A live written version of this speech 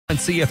And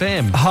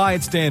CFM. Hi,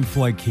 it's Dan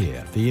Flake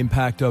here. The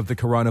impact of the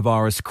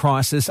coronavirus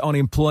crisis on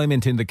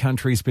employment in the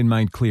country has been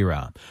made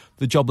clearer.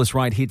 The jobless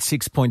rate hit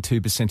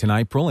 6.2% in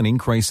April, an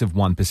increase of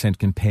 1%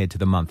 compared to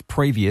the month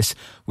previous,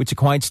 which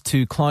equates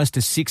to close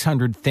to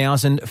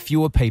 600,000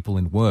 fewer people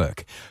in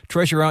work.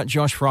 Treasurer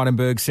Josh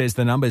Frydenberg says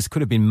the numbers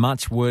could have been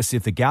much worse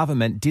if the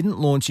government didn't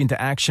launch into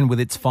action with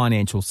its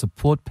financial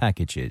support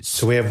packages.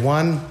 So we have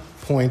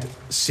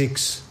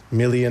 1.6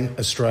 million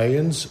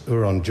Australians who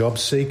are on job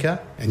seeker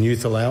and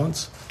youth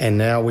allowance, and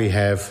now we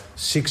have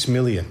 6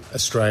 million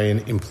Australian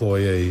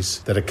employees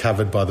that are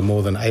covered by the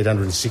more than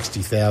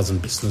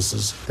 860,000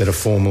 businesses that are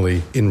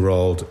formally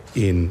enrolled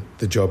in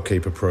the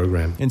JobKeeper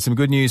program. And some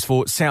good news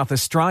for South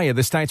Australia.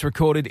 The state's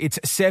recorded its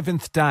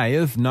 7th day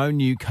of no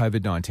new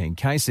COVID-19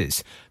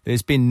 cases.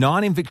 There's been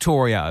 9 in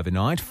Victoria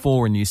overnight,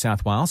 4 in New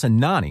South Wales and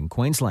none in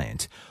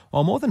Queensland.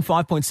 While more than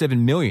 5.7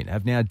 million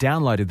have now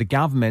downloaded the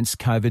government's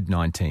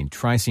COVID-19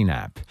 tracing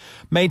app.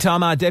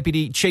 Meantime, our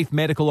Deputy Chief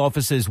Medical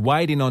Officers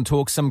weighed in on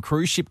talks some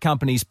cruise ship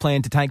companies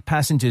plan to take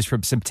passengers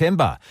from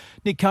September.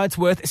 Nick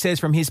Coatsworth says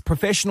from his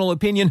professional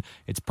opinion,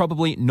 it's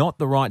probably not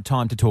the right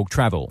time to talk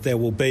travel. There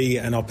will be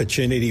an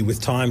opportunity with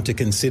time to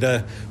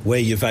consider where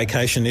your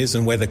vacation is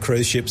and whether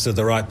cruise ships are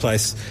the right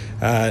place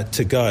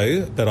to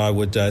go, but I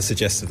would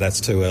suggest that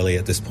that's too early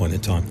at this point in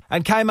time.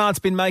 And Kmart's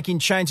been making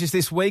changes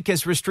this week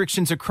as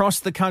restrictions across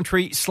the country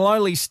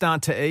slowly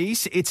start to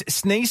ease. Its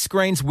sneeze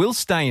screens will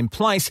stay in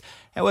place.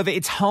 However,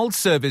 its hold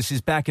service is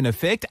back in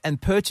effect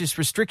and purchase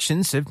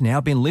restrictions have now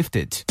been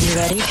lifted. You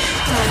ready?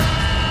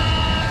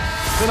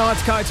 The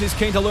Knights coach is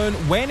keen to learn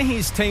when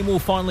his team will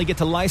finally get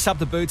to lace up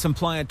the boots and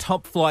play a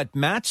top-flight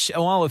match.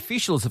 While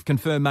officials have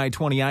confirmed May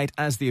 28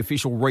 as the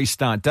official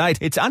restart date,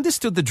 it's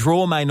understood the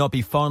draw may not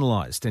be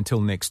finalised until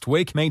next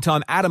week.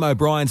 Meantime, Adam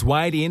O'Brien's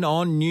weighed in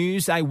on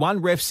news a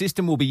one-ref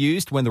system will be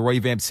used when the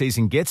revamped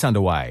season gets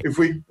underway. If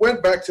we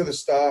went back to the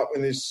start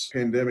when this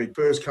pandemic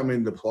first came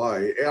into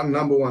play, our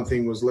number one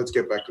thing was let's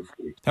get back to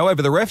footy.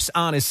 However, the refs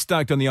aren't as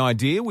stoked on the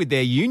idea, with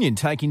their union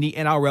taking the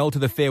NRL to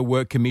the Fair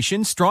Work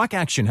Commission. Strike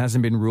action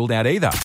hasn't been ruled out either.